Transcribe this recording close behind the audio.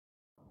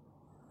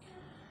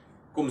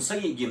กุมส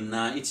กิกิมน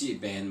าอิจิ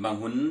เป็นบาง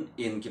หุน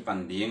อินกิปัน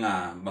ดีงา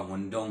บางหุ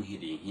นดงฮิ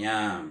ดีฮิ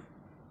ม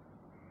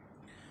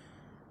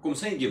กุม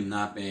สกิกิมน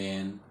าเป็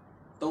น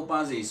ตัวป้า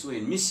จีสุ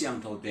นมิเซียม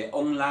ทั่วเตอ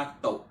งลัก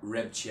โตเร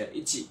ปเชีย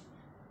อิจิ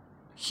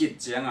ฮิต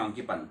เจียงอัง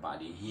กิปันปา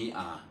ดีฮิ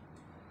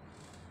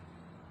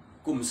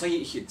กุมสกิ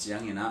ฮิตเจีย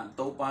งนะ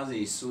ตัวป้าจี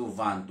สุ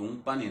วันตุง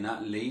ปันนะ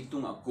เลยตุ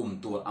งกุม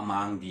ตัวอมั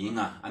งดีง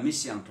าอมิเ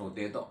ซียมทั่วเต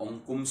ตัวอง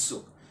กุมสุ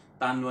ก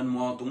ตันวัน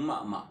มัวตุง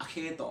มาเค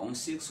ตัวอง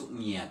ซิกสุกเ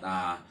งียตา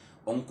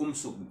องกุม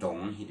สุกดง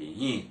ฮิดี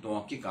ฮีตัว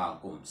กิกา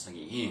กุมส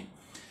กิฮี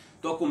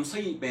ตัวกุมส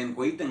กิเป็น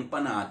ก๋วยเตี๋ยวป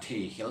นาเท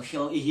เฮ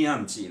ลอีเฮีย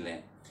มจีเล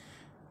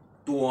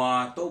ตั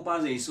วป้า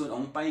เจสุนอ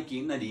งไปกิ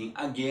นนาดิง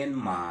อเกน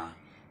มา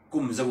กุ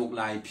มจะบุก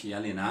ลายเพีย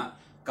เลยนะ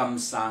ก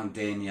ำสังเด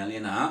เนียเล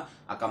ยนะ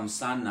กำ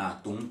สันนะ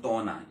ตุงโต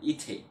นะอิ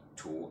เท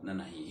ถูนั่น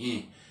นะฮี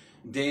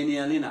เดเนี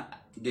ยเลยนะ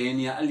เดเ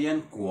นียเลียน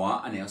กัว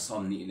อันนี้สอ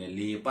มนี่เลย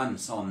ลีปัน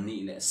สอมนี่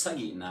เลยส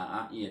กินะ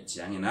เอีย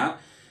จังนะ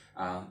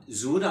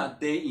จูดา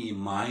เตอี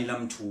ไม้ล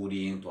ำทู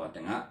ดิงตัว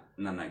ตั้ง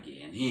นั่นนะเก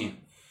ณฑ์ฮี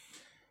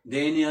เด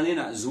เนียเลย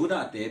นะจูดา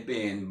เตเป็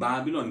นบา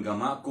บิโลนกา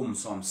มากุม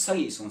สอมส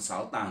กิสงสา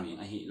วต่างนี่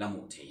ฮีละ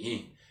มุเทฮี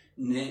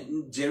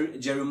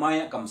เจอร์มาย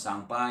กำสัง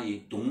ไป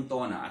ตุงโต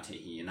นะเท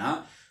ฮีนะ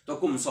ตัว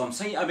กุมสอมส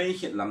กิอเบ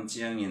หิดลำเจี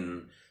ยงอิน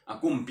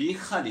กุมปี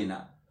ขัดินะ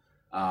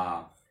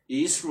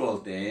อิสราเอล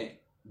เต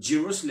เย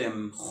รูซาเล็ม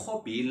ข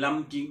บีล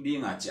ำกิดิง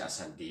อาจจะ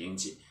สันติง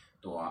จี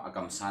ตัวก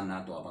ำสันนะ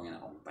ตัวบางอย่าง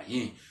ออกไป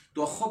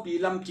ตัวขบี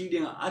ลำกิดิ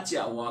งอาจจ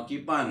ะว่ากิ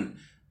ปัน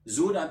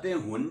จูดาเต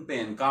หุ่นเป็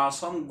นกา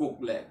สมกุก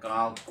และกา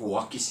กัว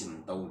กิสิน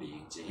ตัวดิง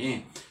จี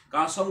ก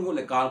าสมกุกแ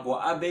ละกากัว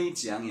อเบเ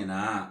จียงอิน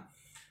ะ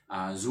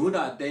จูด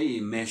าเต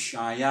เมช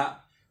ายะ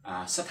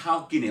สัทาว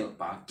กินเอล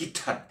ปากิ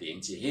ทัดเตียง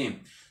จี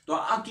ตัว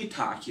อากิ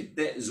ทัดคิดเต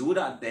จูด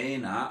าเต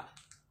นะ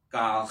ก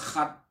า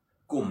ขัด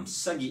กุม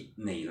สกิ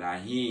ในลา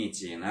ฮี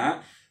จีนะ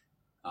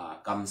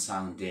กำสั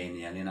งเดเ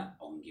นียลนะ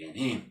องเกน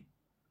ฮี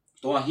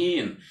ตัวหิ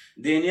น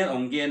เดเนียลอ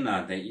งเกนนะ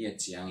แต่เอีย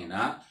จียงน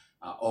ะ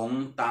อง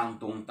ตัง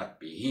ตุงตัด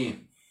ปีฮี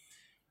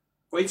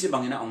ก็อีกบา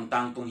งนะองตั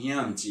งตุงเฮีย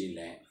มจีเล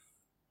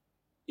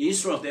อิส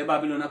ราเอลเตบา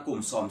บิโลนะกุม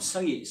สอมส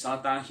กิซา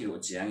ตานฮิโร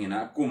จียงนะ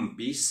กุม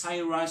ปีไซ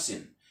รัสิ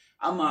น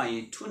อามา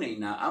ทุเน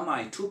นะอามา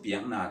ทุเปีย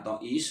งนะต่อ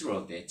อิสราเอ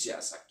ลเตเจ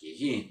สักกี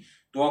ฮี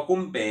ตัวกุ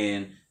มเป็น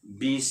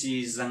บีซี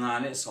จังอา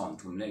เลสอม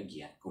ทุมเลเกี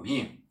ยกุมฮี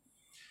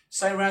ไซ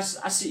รัส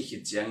อาศิฮิ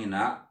จียงน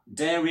ะเ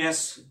ดเรีย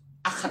ส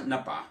อาขัดนั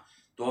บปะ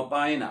ตัวไป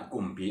นะกุ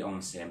มปีอง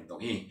เซมตัว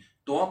ฮี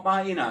ตัวไป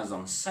นะจ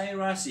งไซ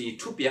รัส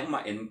ทุเปียงมา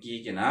เอ็นกี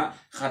กันนะ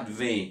ขัดเ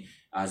ว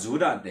จู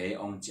ดาเต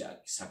องเจ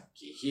สัก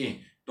กีฮี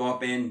ตัว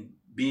เป็น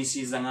บี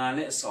ซีจังอาเล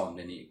สอมเด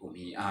นี่กุม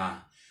ฮีอ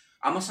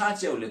ามาซาเ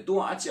จอเลตัว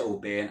อาเจอ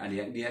เป็นอะไร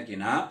เดียกิ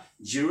นะ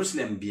เยรูซาเ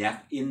ล็มเบียก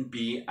อิน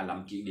ปีอาลัม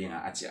กิเดียง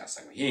อาเจ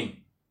สักฮี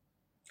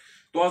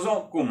ตัวโจ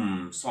กุม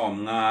สอม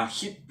งา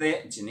ฮิตเต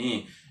จินี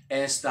เอ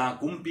สตา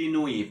กุมปี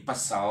นุยปัส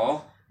สาว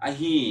ะ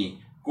ฮี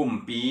กุม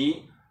ปี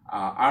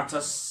อาร์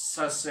ทัส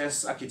เซส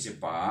อากิจิ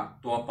ปะ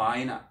ตัวไป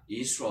นะ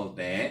อิสราเอลเ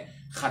ต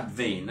ขัดเว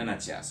นั่นนะ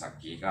เจสัก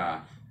กีกา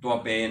ตัว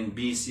เป็น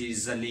บีซี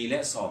ซาลีและ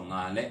สอมง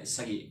าและส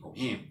กิกุม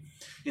ฮี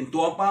อินตั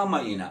วป้ามา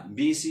อินะ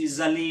บีซีซ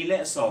าลีและ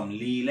สอม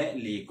ลีและ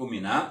ลีกุมิ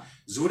นะ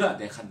จูดาเ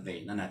ตขัดเว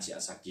นั่นนะเจ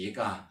สักกีก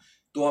า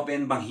ตัวเป็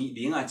นบางฮิ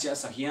ดิงอาเจ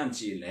สักฮีอัน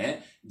จีเล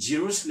เย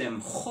รูซาเล็ม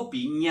ข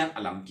บีเนียอ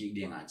ลัมกิ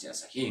ดิงอาเจ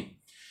สักฮี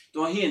ตั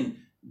วหิน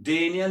เด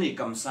เนียล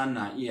กำสันน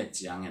ะเอีย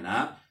จียงนะ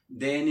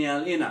เดเนีย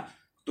ลนะ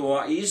ตัว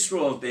อิสรา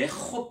เอลเต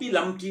ขบีล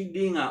ำกิ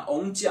ดิงอ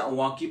งเจ้าว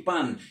ากิปั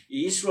น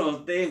อิสราเอล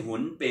เตหุ่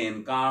นเป็น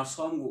กาซ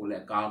องกุเล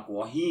กากั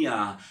วฮี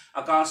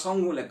กาซอง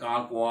กุเลกา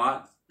กัว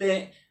เต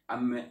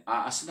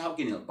สัทธา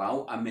กินเปล่า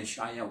เมช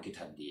ายากิ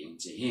ทัดดีง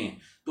จี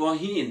ตัว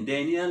หินเด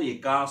เนียล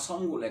กาซอง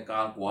กุเลกา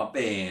กัวเ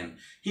ป็น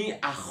ฮี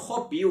ข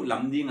บีล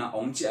ำดิงอ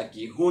งเจ้า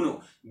กิหุนุ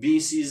บี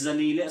ซีซา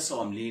ลีเลสอ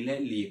มลีเล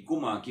ลีกุ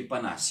มากิปั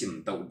นสิม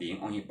ตัวดิง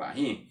องฮิปะ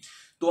ฮี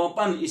ตัว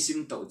ปันอิสิม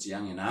โตเจีย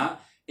งนะ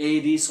เอ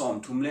ดีสอม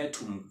ทุมเล่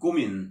ทุมกุ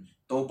มิน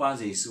ตัวป้าเ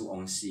จสุอ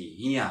งสี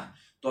เฮีย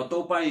ตั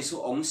วป้าเจสุ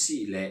องสี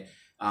เล่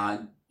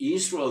อิ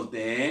สราเอลเต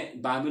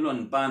บาบิโลน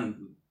ปัน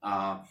อ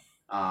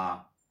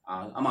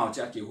ามาจ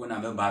ากกี่คนนะ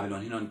เมื่อบาบิโล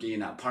นที่นอนกี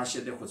นะพาร์เช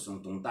เตขุดส่ง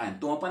ตรงใต้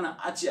ตัวปัน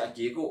อาจจะ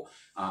กี่ก็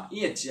เอี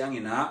ยเจียง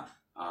นะ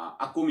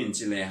กุมิน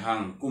จิเลหัง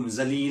กุมซ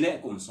าลีเล่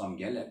กุมสอมเ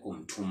กลเล่กุม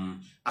ทุม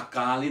ก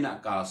าลินะ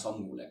กาสอม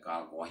กุเล่กา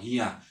กัวเฮี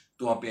ย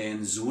ตัวเป็น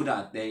จูดา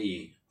เตอี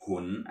หุ่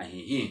นไอ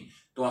ฮี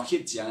ตัวคิ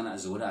ดเจียงนะ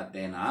จูดาเต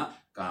นะ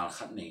กา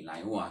ขัดในหลา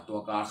ยหัวตัว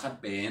กาขัด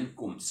เป็น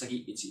กลุ่มสกิ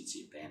อิจิ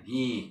เป็น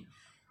ฮี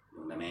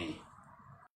รู้ไหม